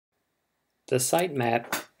The site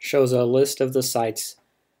map shows a list of the sites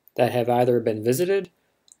that have either been visited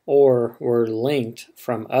or were linked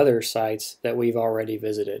from other sites that we've already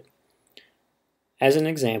visited. As an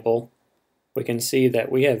example, we can see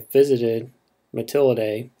that we have visited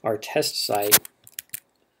Matildae, our test site,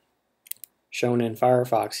 shown in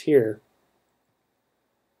Firefox here,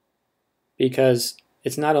 because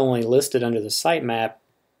it's not only listed under the sitemap,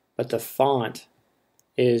 but the font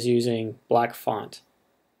is using black font.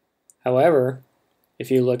 However, if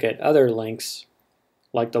you look at other links,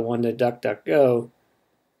 like the one to DuckDuckGo,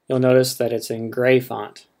 you'll notice that it's in gray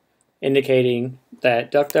font, indicating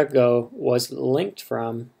that DuckDuckGo was linked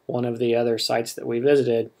from one of the other sites that we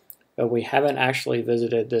visited, but we haven't actually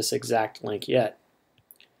visited this exact link yet.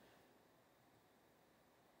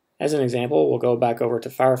 As an example, we'll go back over to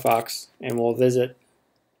Firefox and we'll visit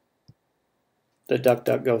the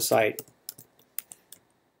DuckDuckGo site.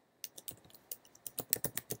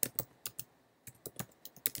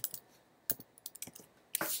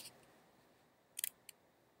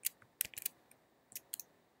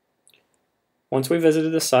 Once we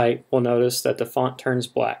visited the site, we'll notice that the font turns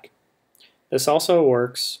black. This also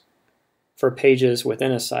works for pages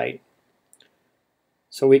within a site.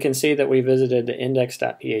 So we can see that we visited the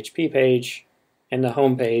index.php page and the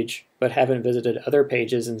home page, but haven't visited other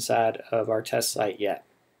pages inside of our test site yet.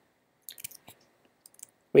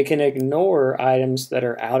 We can ignore items that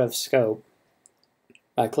are out of scope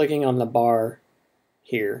by clicking on the bar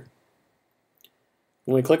here.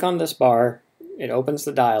 When we click on this bar, it opens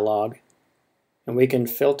the dialog, and we can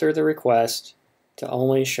filter the request to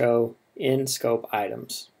only show in-scope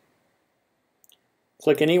items.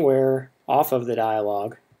 Click anywhere off of the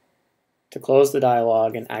dialog to close the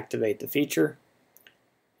dialog and activate the feature,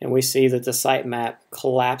 and we see that the sitemap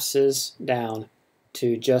collapses down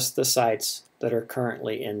to just the sites that are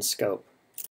currently in scope.